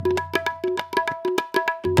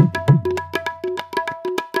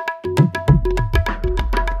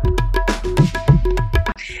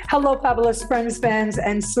Hello, fabulous friends, fans,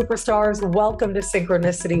 and superstars. Welcome to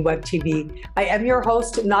Synchronicity Web TV. I am your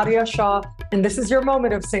host, Nadia Shah, and this is your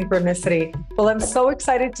moment of synchronicity. Well, I'm so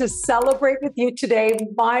excited to celebrate with you today,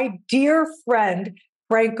 my dear friend,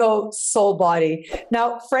 Franco Soulbody.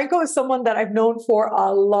 Now, Franco is someone that I've known for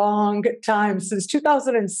a long time, since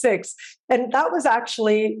 2006. And that was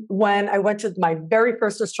actually when I went to my very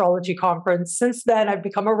first astrology conference. Since then, I've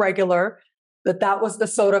become a regular. But that was the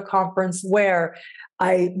SOTA conference where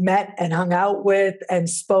I met and hung out with and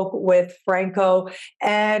spoke with Franco.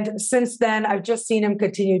 And since then, I've just seen him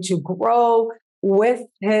continue to grow with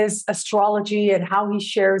his astrology and how he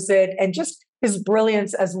shares it and just his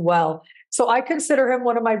brilliance as well. So I consider him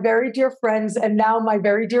one of my very dear friends. And now my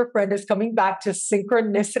very dear friend is coming back to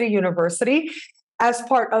Synchronicity University as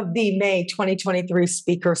part of the May 2023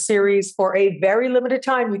 speaker series. For a very limited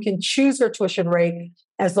time, you can choose your tuition rate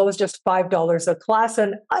as low as just $5 a class,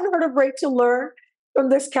 an unheard of rate to learn from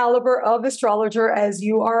this caliber of astrologer, as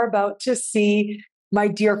you are about to see my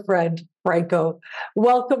dear friend, Franco.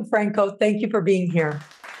 Welcome, Franco. Thank you for being here.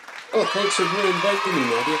 Oh, thanks for inviting me,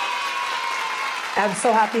 Nadia. I'm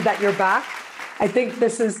so happy that you're back. I think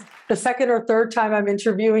this is the second or third time I'm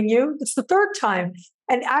interviewing you. It's the third time.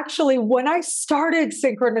 And actually, when I started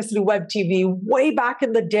Synchronicity Web TV way back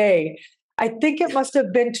in the day, I think it must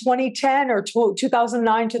have been 2010 or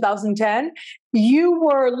 2009, 2010. You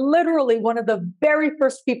were literally one of the very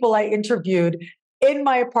first people I interviewed in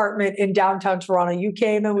my apartment in downtown Toronto. You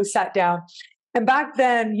came and we sat down. And back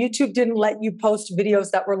then, YouTube didn't let you post videos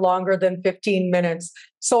that were longer than 15 minutes.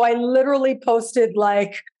 So I literally posted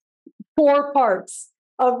like 4 parts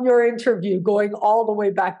of your interview going all the way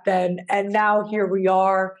back then. And now here we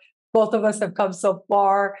are. Both of us have come so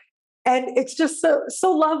far. And it's just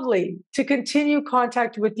so lovely to continue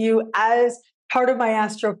contact with you as part of my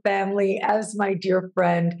Astro family, as my dear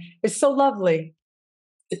friend. It's so lovely.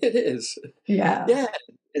 It is. Yeah. Yeah.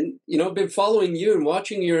 And, I've been following you and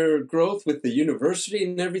watching your growth with the university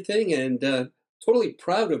and everything, and totally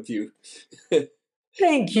proud of you.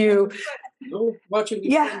 Thank you. Watching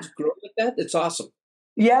your friends grow like that, it's awesome.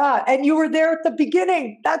 Yeah, and you were there at the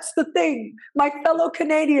beginning. That's the thing. My fellow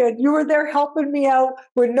Canadian, you were there helping me out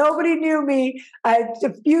when nobody knew me. I had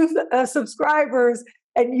a few subscribers,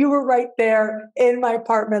 and you were right there in my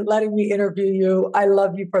apartment letting me interview you. I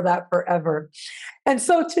love you for that forever. And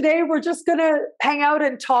so today we're just going to hang out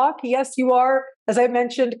and talk. Yes, you are, as I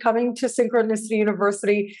mentioned, coming to Synchronicity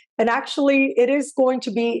University. And actually, it is going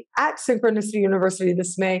to be at Synchronicity University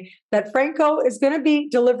this May that Franco is going to be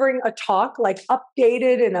delivering a talk, like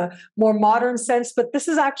updated in a more modern sense. But this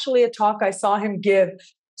is actually a talk I saw him give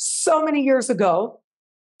so many years ago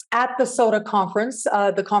at the SOTA conference,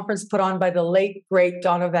 the conference put on by the late, great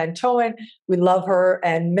Donna Van Toen. We love her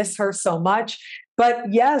and miss her so much.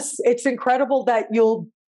 But yes, it's incredible that you'll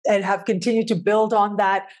and have continued to build on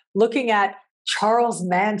that, looking at Charles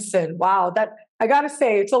Manson. Wow, that I got to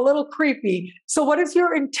say, it's a little creepy. So what is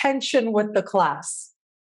your intention with the class?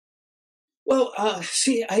 Well,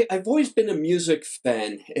 I've always been a music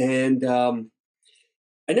fan, and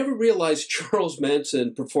I never realized Charles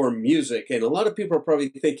Manson performed music, and a lot of people are probably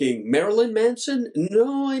thinking Marilyn Manson.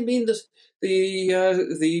 No, I mean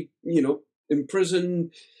the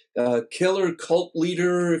imprisoned killer cult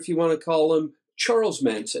leader, if you want to call him, Charles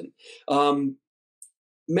Manson.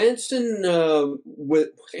 Manson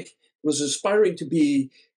was aspiring to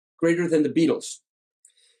be greater than the Beatles.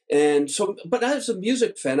 And so, but as a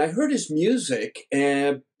music fan, I heard his music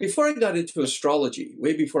before I got into astrology,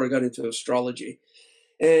 way before I got into astrology.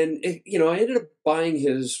 And, I ended up buying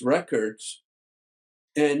his records,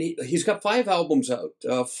 and he's got 5 albums out,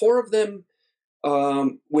 4 of them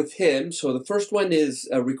with him. So the first one is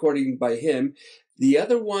a recording by him. The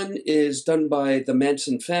other one is done by the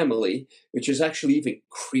Manson family, which is actually even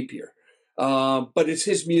creepier. But it's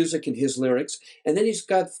his music and his lyrics. And then he's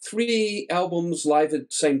got 3 albums live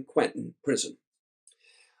at San Quentin prison.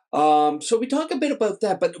 So we talk a bit about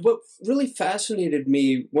that, but what really fascinated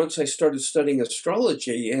me once I started studying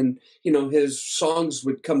astrology and, his songs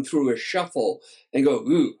would come through a shuffle and go,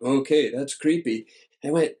 ooh, okay, that's creepy.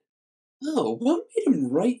 I went, oh, what made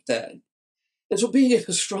him write that? And so being an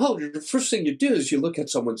astrologer, the first thing you do is you look at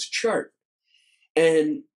someone's chart.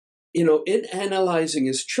 And, in analyzing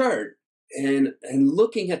his chart and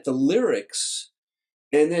looking at the lyrics,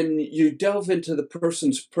 and then you delve into the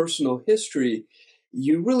person's personal history,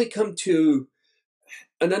 you really come to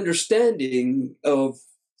an understanding of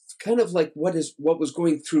kind of like what was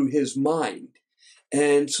going through his mind.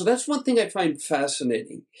 And so that's one thing I find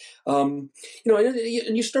fascinating. And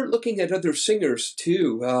you start looking at other singers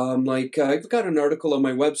too. I've got an article on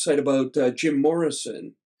my website about Jim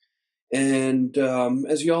Morrison. And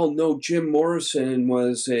as you all know, Jim Morrison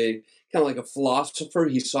was a kind of like a philosopher.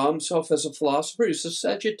 He saw himself as a philosopher. He's a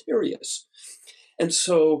Sagittarius. And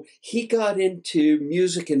so he got into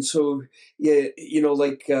music. And so, yeah,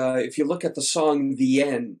 like if you look at the song The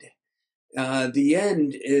End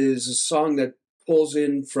is a song that pulls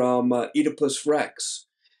in from Oedipus Rex,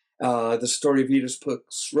 the story of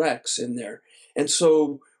Oedipus Rex in there. And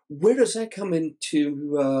so, where does that come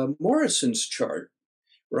into Morrison's chart?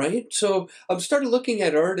 Right? So I'm started looking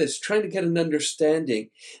at artists, trying to get an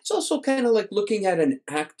understanding. It's also kind of like looking at an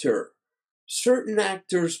actor. Certain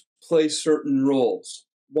actors play certain roles.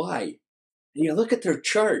 Why? And you look at their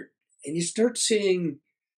chart and you start seeing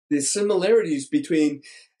the similarities between,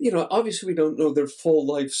 obviously we don't know their full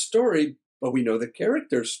life story, but we know the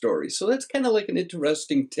character story. So that's kind of like an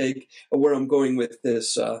interesting take of where I'm going with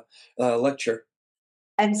this lecture.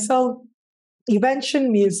 And so you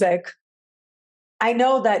mentioned music. I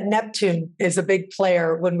know that Neptune is a big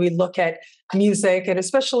player when we look at music and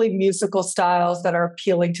especially musical styles that are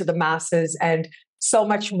appealing to the masses and so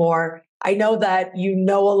much more. I know that you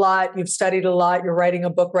know a lot, you've studied a lot, you're writing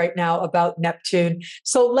a book right now about Neptune.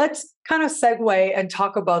 So let's kind of segue and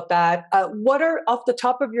talk about that. What are, off the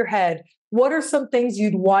top of your head, what are some things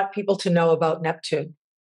you'd want people to know about Neptune?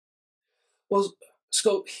 Well,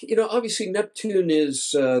 so, obviously Neptune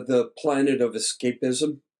is the planet of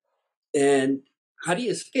escapism. And how do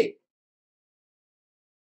you escape?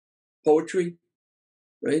 Poetry,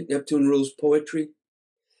 right? Neptune rules poetry.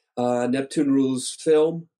 Neptune rules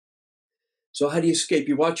film. So how do you escape?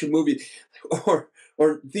 You watch a movie,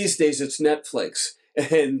 or these days it's Netflix,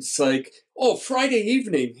 and it's like, oh, Friday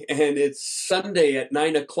evening, and it's Sunday at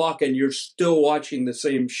 9 o'clock, and you're still watching the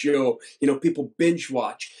same show. People binge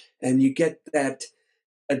watch, and you get that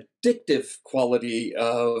addictive quality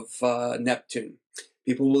of Neptune.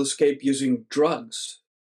 People will escape using drugs.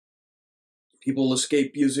 People will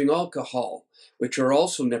escape using alcohol, which are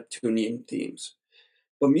also Neptunian themes.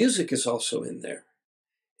 But music is also in there.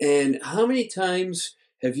 And how many times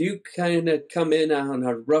have you kind of come in on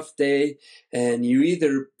a rough day and you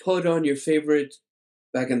either put on your favorite,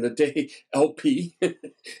 back in the day, LP,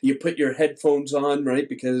 you put your headphones on, right?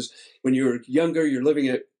 Because when you were younger, you're living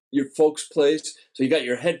at your folks' place, so you got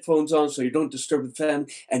your headphones on so you don't disturb the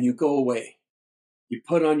family, and you go away. You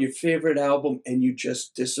put on your favorite album and you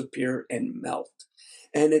just disappear and melt.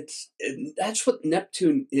 And that's what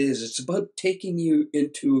Neptune is. It's about taking you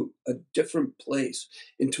into a different place,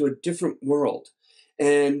 into a different world.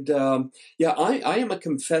 And yeah, I am a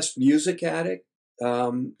confessed music addict.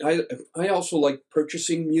 I also like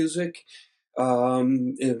purchasing music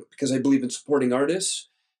because I believe in supporting artists.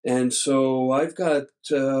 And so I've got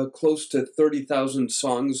close to 30,000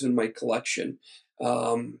 songs in my collection.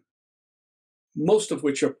 Um, most of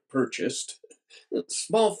which are purchased. A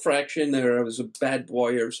small fraction there, I was a bad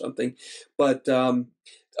boy or something. But I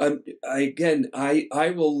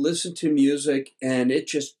will listen to music and it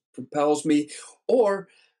just propels me. Or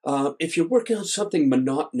if you're working on something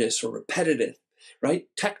monotonous or repetitive, right?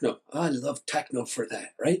 Techno. I love techno for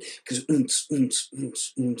that, right? Because and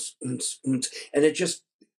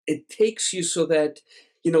it takes you so that,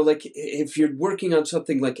 like if you're working on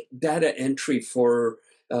something like data entry for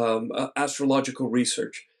astrological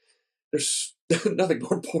research, there's nothing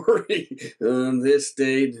more boring. This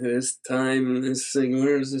date, this time, this thing.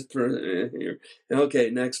 Where's this person? Here. Okay,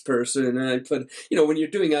 next person. I put. When you're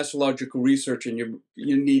doing astrological research and you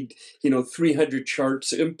need 300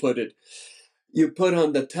 charts inputted, you put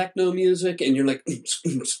on the techno music and you're like, and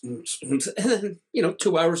then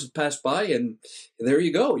 2 hours have passed by and there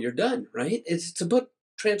you go, you're done. Right? It's about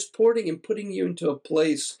transporting and putting you into a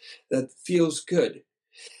place that feels good.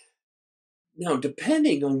 Now,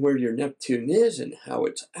 depending on where your Neptune is and how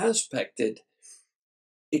it's aspected,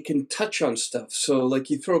 it can touch on stuff. So, like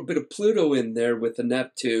you throw a bit of Pluto in there with the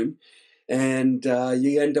Neptune, and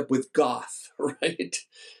you end up with goth, right?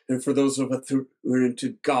 And for those of us who are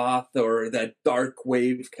into goth or that dark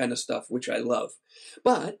wave kind of stuff, which I love.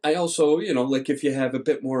 But I also, like if you have a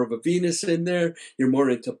bit more of a Venus in there, you're more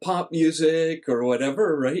into pop music or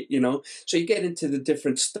whatever, right? So you get into the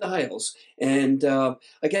different styles. And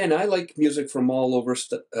again, I like music from all over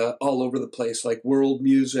the place, like world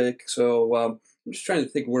music. So I'm just trying to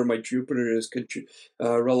think where my Jupiter is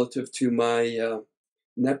relative to my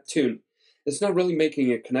Neptune. It's not really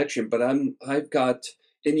making a connection, but I've got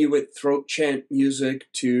Inuit throat chant music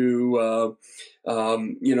to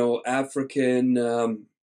African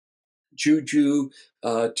juju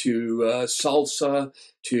to salsa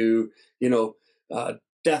to uh,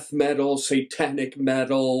 death metal, satanic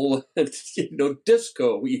metal, and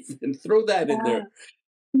disco even. Throw that in Yeah. there.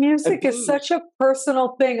 and Music is such blues. a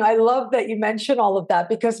personal thing. I love that you mention all of that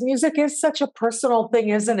because music is such a personal thing,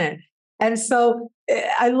 isn't it? And so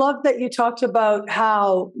I love that you talked about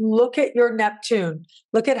how look at your Neptune,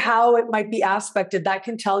 look at how it might be aspected. That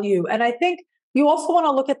can tell you. And I think you also want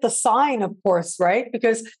to look at the sign, of course, right?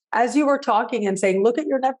 Because as you were talking and saying, look at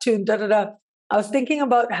your Neptune, da da da, I was thinking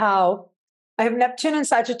about how I have Neptune in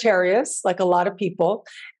Sagittarius, like a lot of people.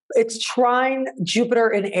 It's trine Jupiter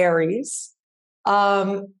in Aries.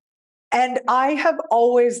 Um, and I have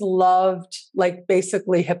always loved like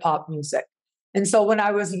basically hip hop music. And so when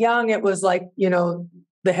I was young, it was like,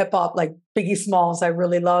 the hip hop, like Biggie Smalls, I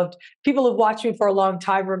really loved. People who've watched me for a long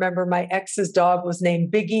time remember my ex's dog was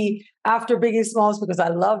named Biggie after Biggie Smalls because I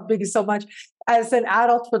love Biggie so much. As an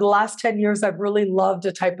adult for the last 10 years, I've really loved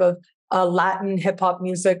a type of Latin hip hop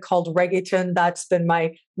music called reggaeton. That's been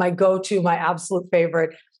my go-to, my absolute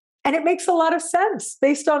favorite. And it makes a lot of sense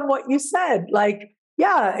based on what you said. Like,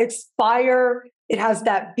 yeah, it's fire. It has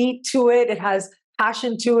that beat to it. It has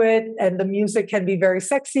passion to it. And the music can be very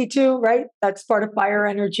sexy too, right? That's part of fire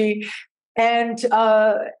energy. And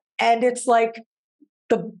it's like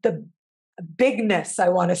the bigness, I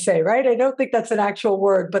want to say, right? I don't think that's an actual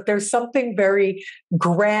word, but there's something very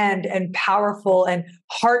grand and powerful and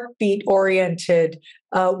heartbeat oriented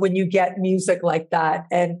when you get music like that.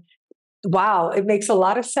 And wow, it makes a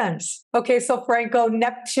lot of sense. Okay, so Franco,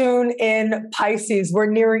 Neptune in Pisces, we're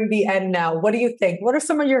nearing the end now. What do you think? What are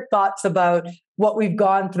some of your thoughts about what we've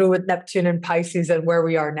gone through with Neptune in Pisces and where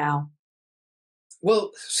we are now?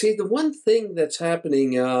 Well, see, the one thing that's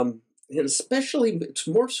happening, and especially it's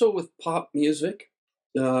more so with pop music,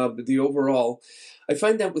 the overall, I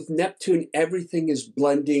find that with Neptune, everything is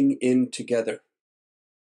blending in together.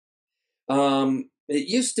 It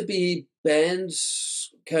used to be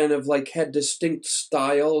bands kind of like had distinct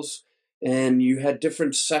styles and you had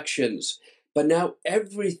different sections, but now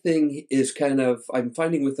everything is kind of, I'm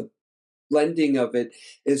finding with the blending of it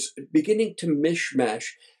is beginning to mishmash.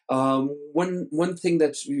 One thing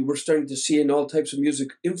that's we're starting to see in all types of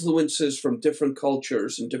music influences from different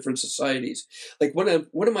cultures and different societies. Like one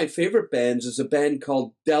of my favorite bands is a band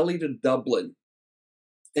called Delhi to Dublin,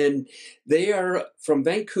 and they are from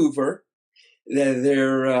Vancouver.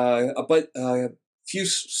 They're about few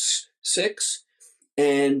six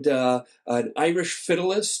and an Irish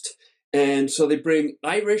fiddleist, and so they bring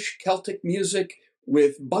Irish Celtic music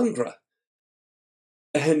with Bhangra,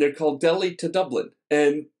 and they're called Delhi to Dublin,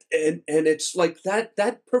 and it's like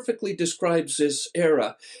that perfectly describes this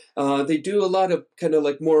era. They do a lot of kind of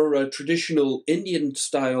like more traditional Indian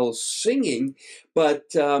style singing,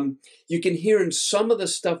 but you can hear in some of the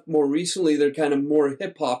stuff more recently they're kind of more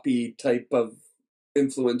hip hoppy type of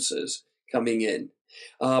influences coming in.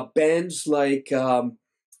 Bands like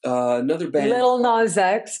another band. Lil Nas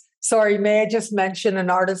X. Sorry, may I just mention an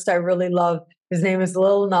artist I really love? His name is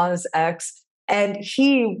Lil Nas X. And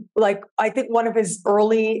he, like, I think one of his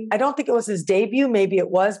early, I don't think it was his debut, maybe it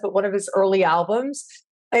was, but one of his early albums,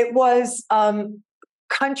 it was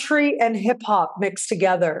country and hip hop mixed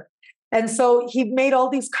together. And so he made all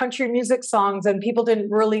these country music songs, and people didn't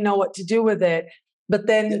really know what to do with it. But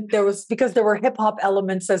then there was, because there were hip hop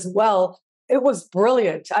elements as well, it was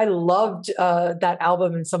brilliant. I loved that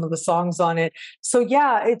album and some of the songs on it. So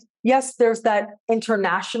yeah, yes, there's that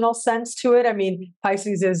international sense to it. I mean,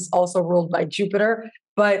 Pisces is also ruled by Jupiter,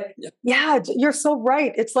 but yeah, you're so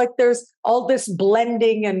right. It's like there's all this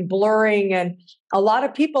blending and blurring, and a lot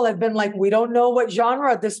of people have been like, we don't know what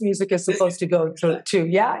genre this music is supposed to go to.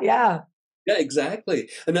 Yeah, yeah. Yeah, exactly.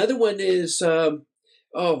 Another one is I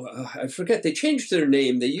forget. They changed their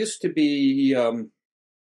name. They used to be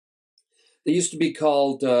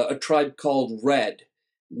called A Tribe Called Red.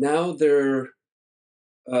 Now they're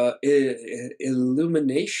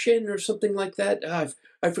Illumination or something like that.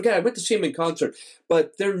 I forget. I went to see them in concert,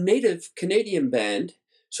 but they're native Canadian band,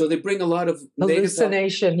 so they bring a lot of native.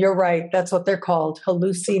 Hallucination. You're right. That's what they're called.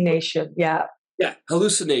 Hallucination. Yeah. Yeah,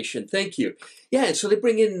 hallucination. Thank you. Yeah, and so they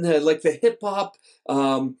bring in like the hip hop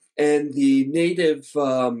and the native,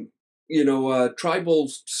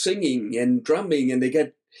 tribal singing and drumming, and they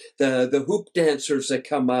get the hoop dancers that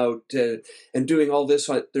come out and doing all this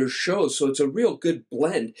on their shows. So it's a real good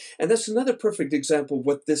blend, and that's another perfect example of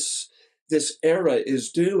what this era is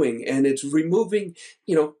doing, and it's removing,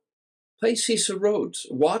 Pisces erodes,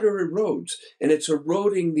 water erodes, and it's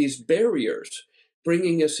eroding these barriers,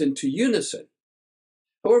 bringing us into unison.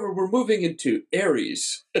 However, we're moving into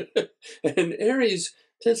Aries, and Aries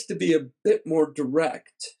tends to be a bit more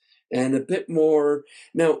direct and a bit more.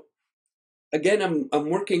 Now, again, I'm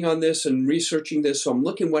working on this and researching this, so I'm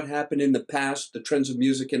looking what happened in the past, the trends of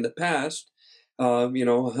music in the past.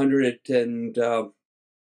 100 and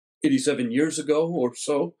 87 years ago or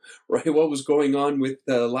so, right? What was going on with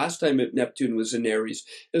last time Neptune was in Aries?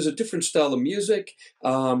 There's a different style of music.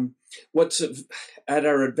 What's at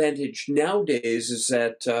our advantage nowadays is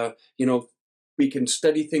that, we can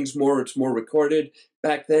study things more. It's more recorded.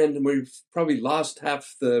 Back then, we've probably lost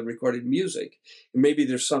half the recorded music. And maybe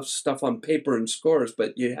there's some stuff on paper and scores,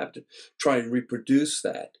 but you have to try and reproduce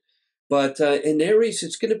that. But in Aries,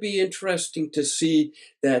 it's going to be interesting to see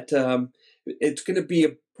that it's going to be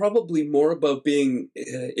probably more about being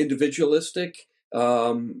individualistic.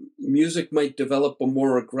 Music might develop a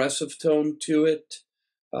more aggressive tone to it.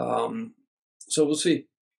 So we'll see.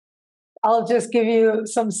 I'll just give you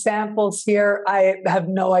some samples here. I have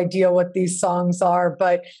no idea what these songs are,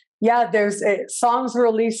 but yeah, there's songs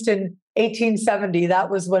released in 1870.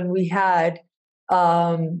 That was when we had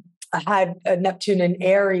a Neptune in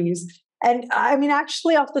Aries. And I mean,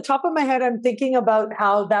 actually, off the top of my head, I'm thinking about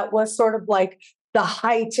how that was sort of like the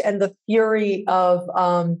height and the fury of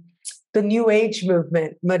the New Age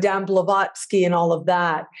movement, Madame Blavatsky and all of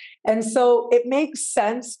that. And so it makes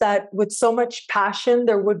sense that with so much passion,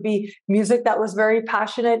 there would be music that was very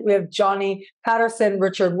passionate. We have Johnny Patterson,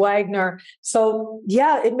 Richard Wagner. So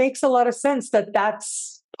yeah, it makes a lot of sense that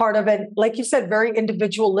that's part of it. Like you said, very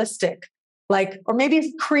individualistic, or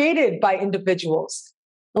maybe created by individuals,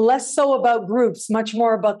 less so about groups, much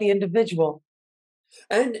more about the individual.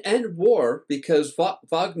 And war, because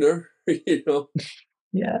Wagner,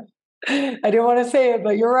 Yeah. I didn't want to say it,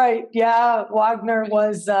 but you're right. Yeah, Wagner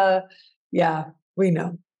was, we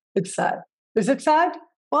know. It's sad. Is it sad?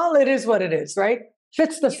 Well, it is what it is, right?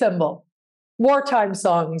 Fits the symbol. Wartime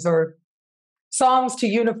songs or songs to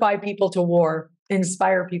unify people to war,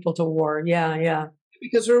 inspire people to war. Yeah, yeah.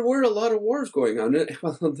 Because there were a lot of wars going on.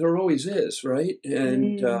 Well, there always is, right?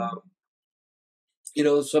 And,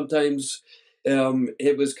 sometimes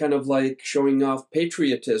it was kind of like showing off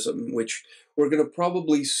patriotism, which we're going to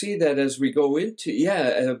probably see that as we go into,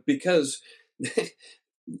 because the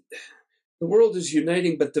world is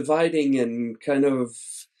uniting but dividing, and kind of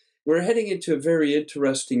we're heading into a very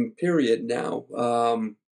interesting period now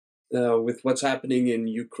with what's happening in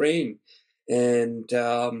Ukraine. And,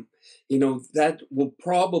 that will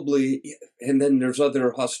probably, and then there's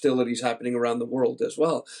other hostilities happening around the world as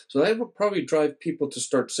well. So that will probably drive people to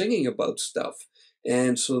start singing about stuff.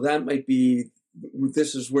 And so that might be,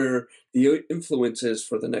 this is where the influence is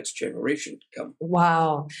for the next generation to come.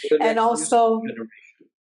 Wow. And also,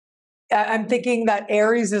 I'm thinking that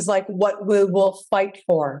Aries is like what we will fight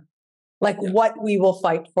for. What we will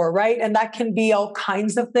fight for, right? And that can be all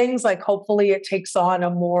kinds of things. Like hopefully it takes on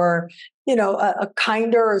a more, a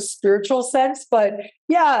kinder or spiritual sense. But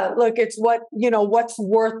yeah, look, it's what's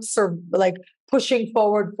worth pushing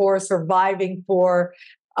forward for, surviving for.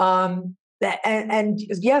 And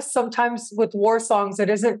yes, sometimes with war songs, it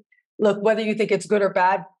isn't, look, whether you think it's good or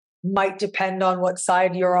bad might depend on what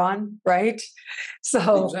side you're on, right?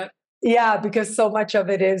 So exactly. Yeah, because so much of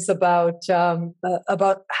it is about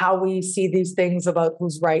how we see these things, about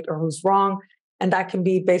who's right or who's wrong, and that can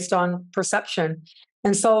be based on perception.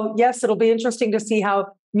 And so, yes, it'll be interesting to see how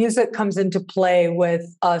music comes into play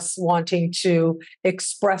with us wanting to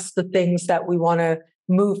express the things that we want to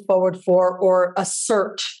move forward for or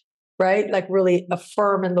assert, right? Like really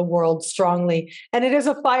affirm in the world strongly. And it is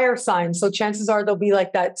a fire sign, so chances are there'll be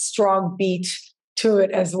like that strong beat to it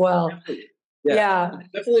as well. Yeah.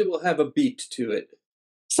 It definitely will have a beat to it.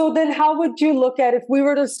 So then how would you look at, if we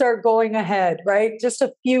were to start going ahead, right? Just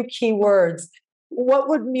a few key words. What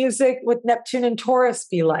would music with Neptune and Taurus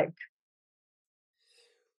be like?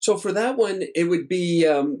 So for that one, it would be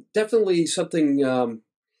definitely something,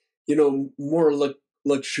 more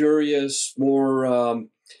luxurious, more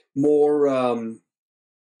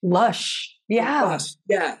lush. Yeah.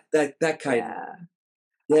 Yeah, that kind.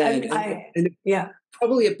 Yeah.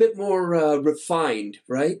 Probably a bit more refined,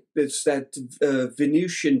 right? It's that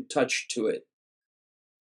Venusian touch to it.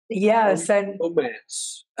 Yes, and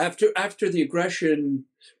romance. After the aggression,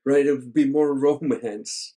 right? It would be more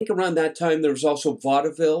romance. I think around that time there was also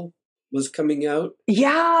vaudeville was coming out.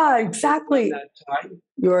 Yeah, exactly. Around that time.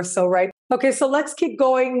 You are so right. Okay, so let's keep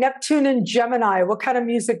going. Neptune and Gemini. What kind of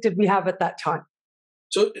music did we have at that time?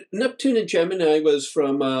 So Neptune and Gemini was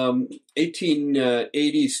from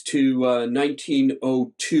 1880s to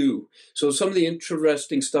 1902. So some of the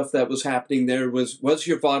interesting stuff that was happening there was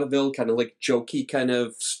your vaudeville, kind of like jokey kind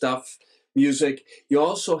of stuff, music. You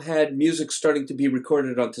also had music starting to be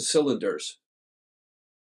recorded onto cylinders.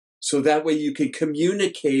 So that way you could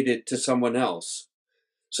communicate it to someone else.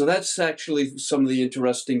 So that's actually some of the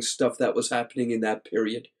interesting stuff that was happening in that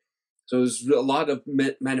period. So there's a lot of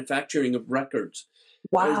manufacturing of records. the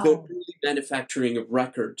Wow. early manufacturing of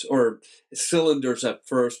records, or cylinders at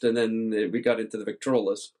first, and then we got into the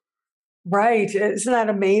Victrolas. Right. Isn't that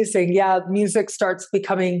amazing? Yeah, music starts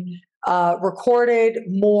becoming recorded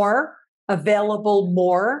more, available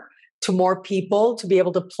more to more people to be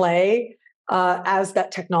able to play as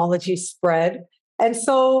that technology spread. And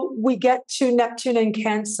so we get to Neptune and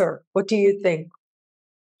Cancer. What do you think?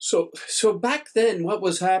 So back then, what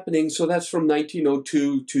was happening? So that's from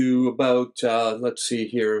 1902 to about let's see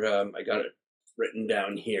here. I got it written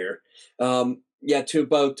down here. Yeah, to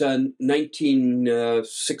about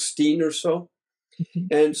 1916 or so. Mhm.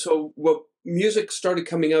 And so what music started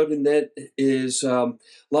coming out in that is a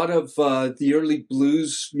lot of the early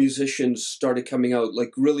blues musicians started coming out,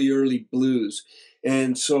 like really early blues.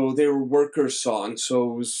 And so they were worker songs.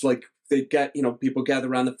 So it was like they'd get, people gather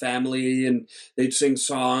around the family and they'd sing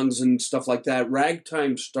songs and stuff like that.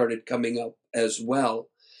 Ragtime started coming up as well.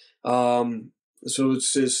 So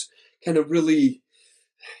it's this kind of really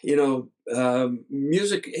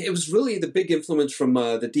music. It was really the big influence from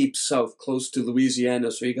the deep south, close to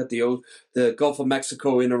Louisiana. So you got the Gulf of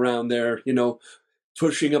Mexico in around there,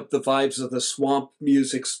 pushing up the vibes of the swamp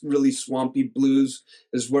music. Really swampy blues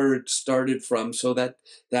is where it started from. So that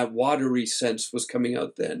watery sense was coming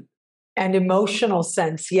out then. And emotional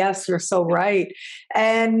sense. Yes, you're so right.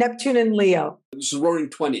 And Neptune and Leo. It was the Roaring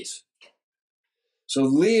Twenties. So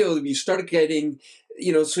Leo, you started getting,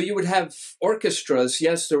 so you would have orchestras.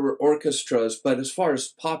 Yes, there were orchestras, but as far as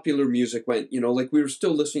popular music went, like we were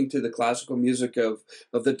still listening to the classical music of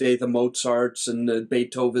the day, the Mozarts and the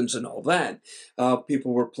Beethovens and all that.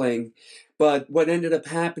 People were playing. But what ended up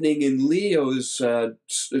happening in Leo is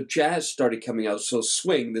jazz started coming out. So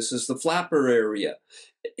swing, this is the flapper era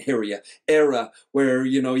where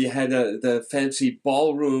you had the fancy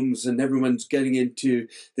ballrooms and everyone's getting into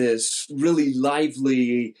this really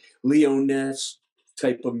lively Leoness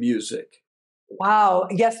type of music. Wow.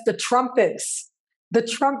 Yes, the trumpets. The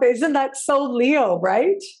trumpet, isn't that so Leo,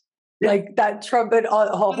 right? Yeah. Like that trumpet,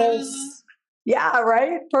 a whole, yeah,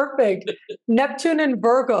 right? Perfect. Neptune and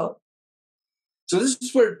Virgo. So this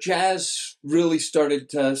is where jazz really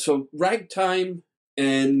started. So ragtime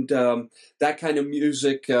and that kind of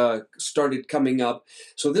music started coming up.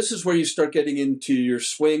 So this is where you start getting into your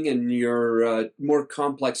swing and your more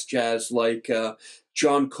complex jazz, like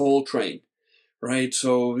John Coltrane, right?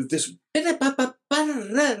 So this.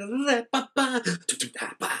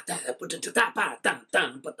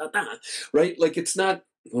 Right? Like it's not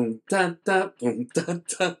boom da da boom da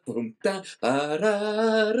da boom da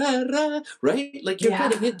ra ra ra, right? Like you're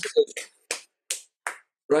getting Yeah. into it,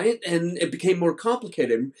 right? And it became more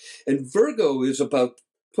complicated. And Virgo is about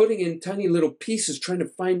putting in tiny little pieces, trying to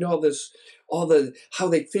find all the how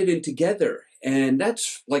they fit in together. And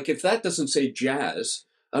that's like if that doesn't say jazz,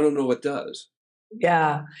 I don't know what does.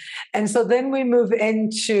 Yeah. And so then we move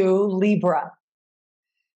into Libra.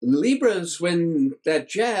 Libra is when that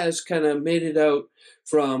jazz kind of made it out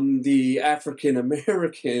from the African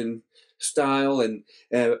American style and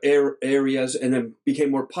areas, and then became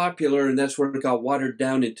more popular, and that's where it got watered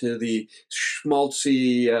down into the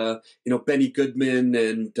schmaltzy, Benny Goodman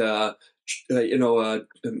and Oh,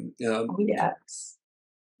 yes.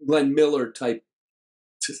 Glenn Miller type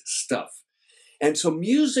stuff. And so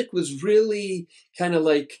music was really kind of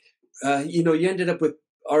like, you ended up with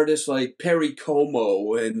artists like Perry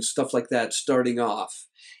Como and stuff like that starting off.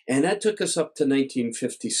 And that took us up to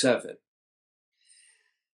 1957.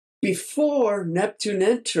 Before Neptune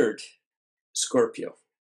entered Scorpio,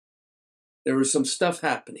 there was some stuff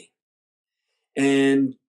happening.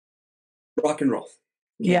 And rock and roll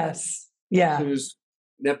came in. Yes. Yeah. It was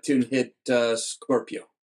Neptune hit Scorpio.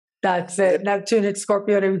 That's it. Neptune and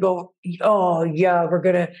Scorpio, and we go, oh, yeah, we're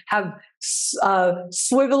going to have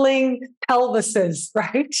swiveling pelvises,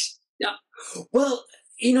 right? Yeah. Well,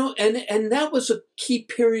 and that was a key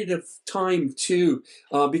period of time too,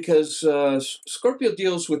 because Scorpio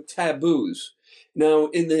deals with taboos. Now,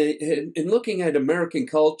 in looking at American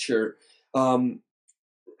culture, um,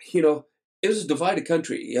 you know, it was a divided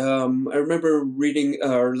country. I remember reading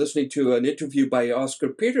or listening to an interview by Oscar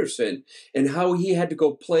Peterson and how he had to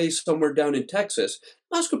go play somewhere down in Texas.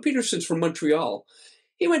 Oscar Peterson's from Montreal.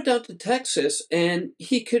 He went down to Texas and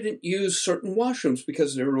he couldn't use certain washrooms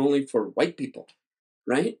because they were only for white people,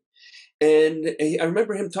 right? And I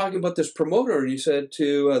remember him talking about this promoter, and he said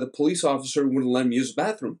to the police officer who wouldn't let him use the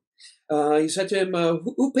bathroom, he said to him,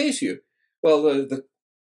 who pays you? Well, the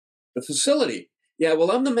facility. Yeah,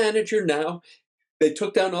 well, I'm the manager now. They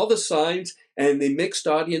took down all the signs and they mixed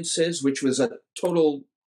audiences, which was a total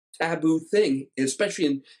taboo thing,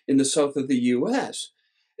 especially in the south of the U.S.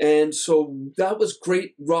 And so that was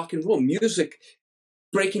great rock and roll music.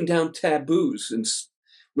 breaking down taboos,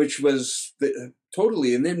 which was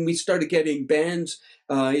totally. And then we started getting bands,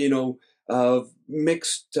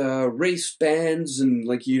 mixed race bands, and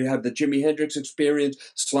like you have the Jimi Hendrix Experience,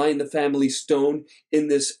 Sly and the Family Stone in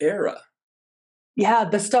this era. Yeah,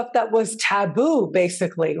 the stuff that was taboo,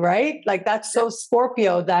 basically, right? Like that's so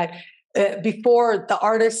Scorpio that before the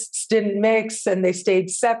artists didn't mix and they stayed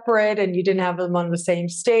separate and you didn't have them on the same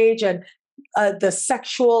stage. And the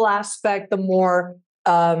sexual aspect, the more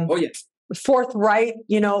Oh yeah. forthright,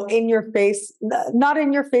 in your face, not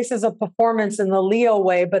in your face as a performance in the Leo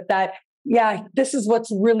way, but that, yeah, this is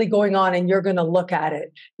what's really going on and you're going to look at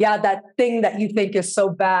it. Yeah, that thing that you think is so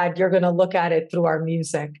bad, you're going to look at it through our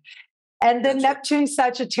music. And then Neptune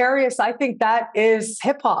Sagittarius, I think that is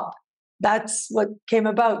hip hop. That's what came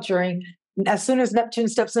about as soon as Neptune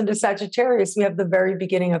steps into Sagittarius, we have the very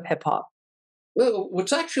beginning of hip hop. Well,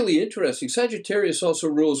 what's actually interesting, Sagittarius also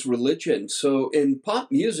rules religion. So in pop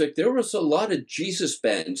music, there was a lot of Jesus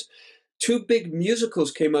bands. Two big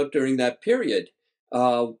musicals came out during that period.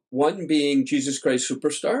 One being Jesus Christ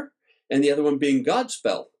Superstar, and the other one being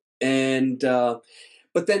Godspell. And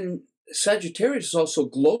but then Sagittarius is also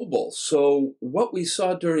global. So what we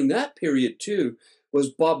saw during that period too was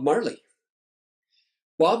Bob Marley.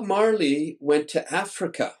 Bob Marley went to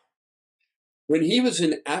Africa. When he was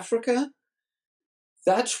in Africa,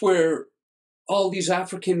 that's where all these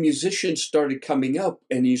African musicians started coming up,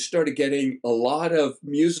 and you started getting a lot of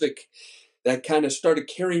music that kind of started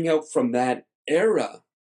carrying out from that era,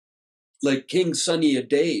 like King Sunny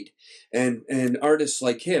Ade and artists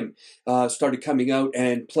like him started coming out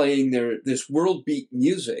and playing this world beat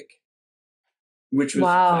music, which was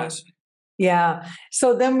fascinating. Yeah.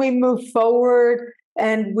 So then we move forward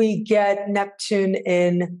and we get Neptune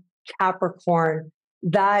in Capricorn.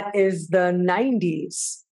 That is the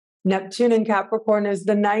 90s. Neptune in Capricorn is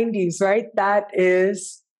the 90s, right? That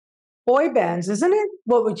is boy bands, isn't it?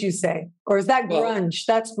 What would you say? Or is that grunge?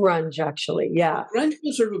 That's grunge, actually. Yeah. Grunge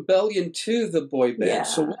was a rebellion to the boy band. Yeah.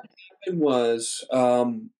 So what happened was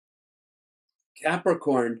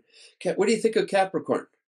Capricorn. What do you think of Capricorn?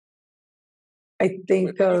 I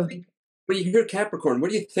think when you hear Capricorn, what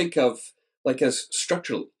do you think of, like, as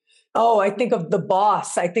structurally? Oh, I think of the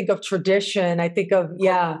boss. I think of tradition. I think of,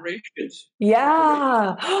 corporations.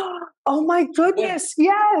 Yeah. Oh my goodness.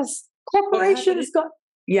 Yes. Corporations got,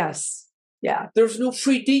 yes. Yeah. There's no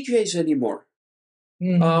free DJs anymore.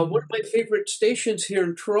 One of my favorite stations here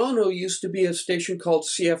in Toronto used to be a station called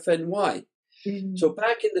CFNY. So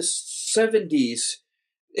back in the 70s,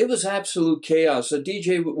 it was absolute chaos. One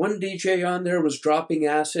DJ on there was dropping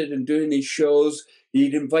acid and doing these shows.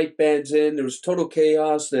 He'd invite bands in. There was total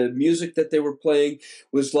chaos. The music that they were playing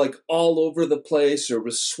was like all over the place. There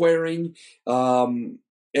was swearing. It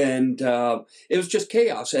was just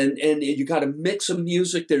chaos. And you got a mix of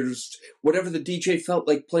music. There's whatever the DJ felt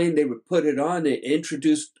like playing, they would put it on. It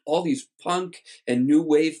introduced all these punk and new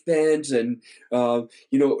wave bands and,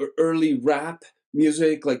 early rap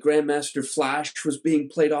music like Grandmaster Flash was being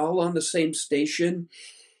played all on the same station.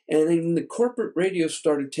 And then the corporate radio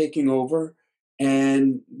started taking over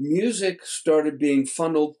and music started being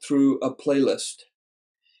funneled through a playlist.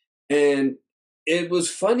 And it was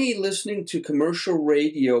funny listening to commercial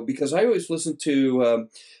radio because I always listened to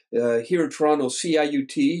here in Toronto,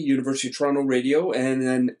 CIUT, University of Toronto Radio, and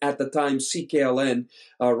then at the time CKLN,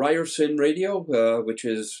 Ryerson Radio, which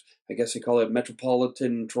is, I guess they call it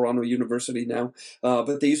Metropolitan Toronto University now.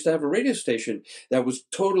 But they used to have a radio station that was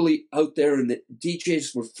totally out there and the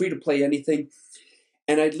DJs were free to play anything.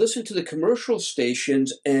 And I'd listen to the commercial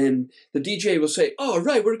stations and the DJ will say, "Oh,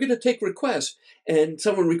 right, we're going to take requests." And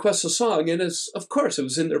someone requests a song and of course it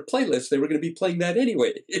was in their playlist. They were going to be playing that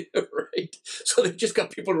anyway, right? So they just got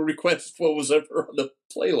people to request what was ever on the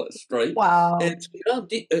playlist, right? Wow. And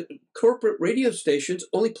corporate radio stations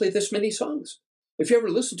only play this many songs. If you ever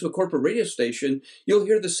listen to a corporate radio station, you'll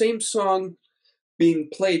hear the same song being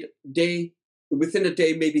played within a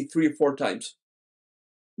day, maybe 3 or 4 times.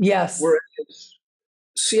 Yes. Whereas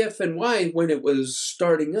CFNY, when it was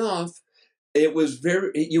starting off, it was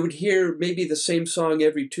you would hear maybe the same song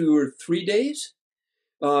every 2 or 3 days.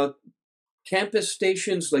 Campus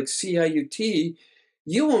stations like CIUT,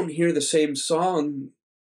 you won't hear the same song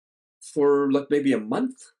for like maybe a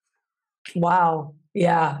month. Wow.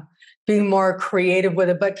 Yeah. Being more creative with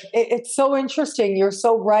it. But it's so interesting. You're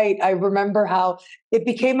so right. I remember how it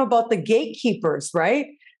became about the gatekeepers, right?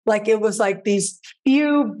 Like it was like these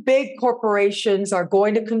few big corporations are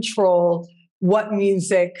going to control what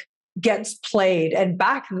music gets played. And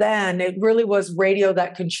back then, it really was radio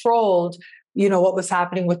that controlled what was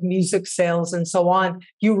happening with music sales and so on.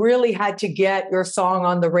 You really had to get your song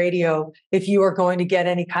on the radio if you were going to get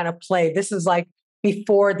any kind of play. This is like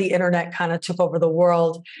before the internet kind of took over the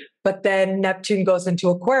world. But then Neptune goes into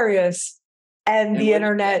Aquarius and the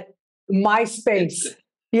internet, MySpace.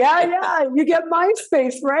 Yeah, you get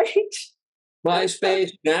MySpace, right?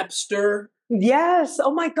 MySpace, Napster. Yes.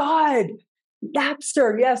 Oh my God.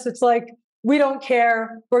 Napster. Yes. It's like, we don't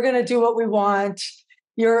care. We're going to do what we want.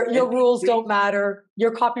 Your rules don't matter.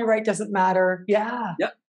 Your copyright doesn't matter. Yeah.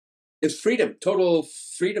 Yep. It's freedom, total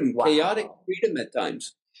freedom, chaotic freedom at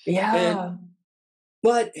times. Yeah.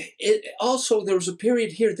 But it also, there was a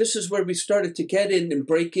period here, this is where we started to get in and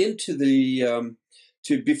break into the,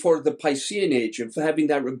 to before the Piscean age of having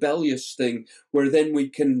that rebellious thing where then we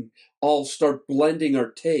can all start blending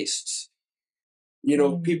our tastes.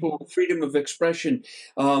 People, freedom of expression,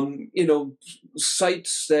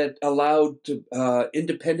 sites that allowed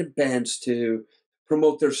independent bands to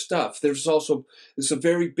promote their stuff. There's a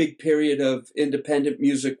very big period of independent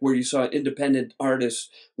music where you saw independent artists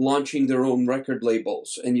launching their own record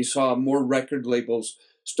labels, and you saw more record labels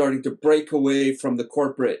starting to break away from the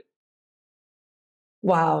corporate.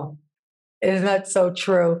 Wow. Isn't that so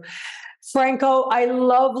true? Franco, I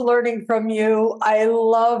love learning from you. I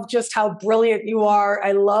love just how brilliant you are.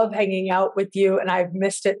 I love hanging out with you, and I've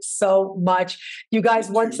missed it so much. You guys,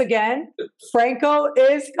 once again, Franco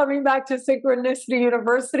is coming back to Synchronicity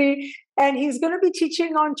University, and he's going to be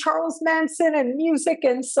teaching on Charles Manson and music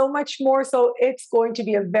and so much more. So it's going to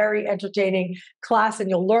be a very entertaining class, and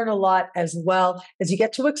you'll learn a lot as well as you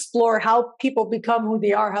get to explore how people become who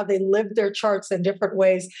they are, how they live their charts in different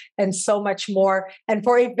ways, and so much more. And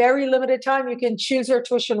for a very limited time, you can choose your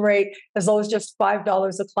tuition rate as low as just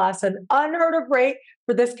 $5 a class, an unheard of rate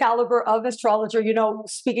for this caliber of astrologer.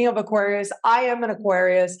 Speaking of Aquarius, I am an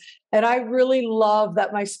Aquarius, and I really love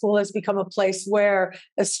that my school has become a place where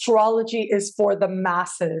astrology is for the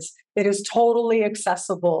masses. It is totally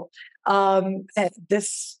accessible.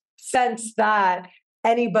 This sense that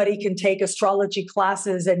anybody can take astrology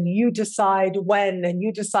classes and you decide when and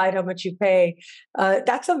you decide how much you pay.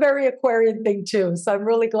 That's a very Aquarian thing too. So I'm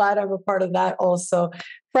really glad I'm a part of that also.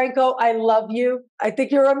 Franco, I love you. I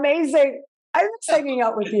think you're amazing. I was hanging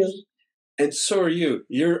out with you. And so are you.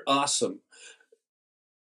 You're awesome.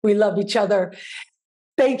 We love each other.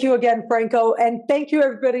 Thank you again, Franco. And thank you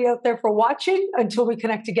everybody out there for watching. Until we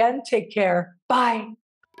connect again, take care. Bye.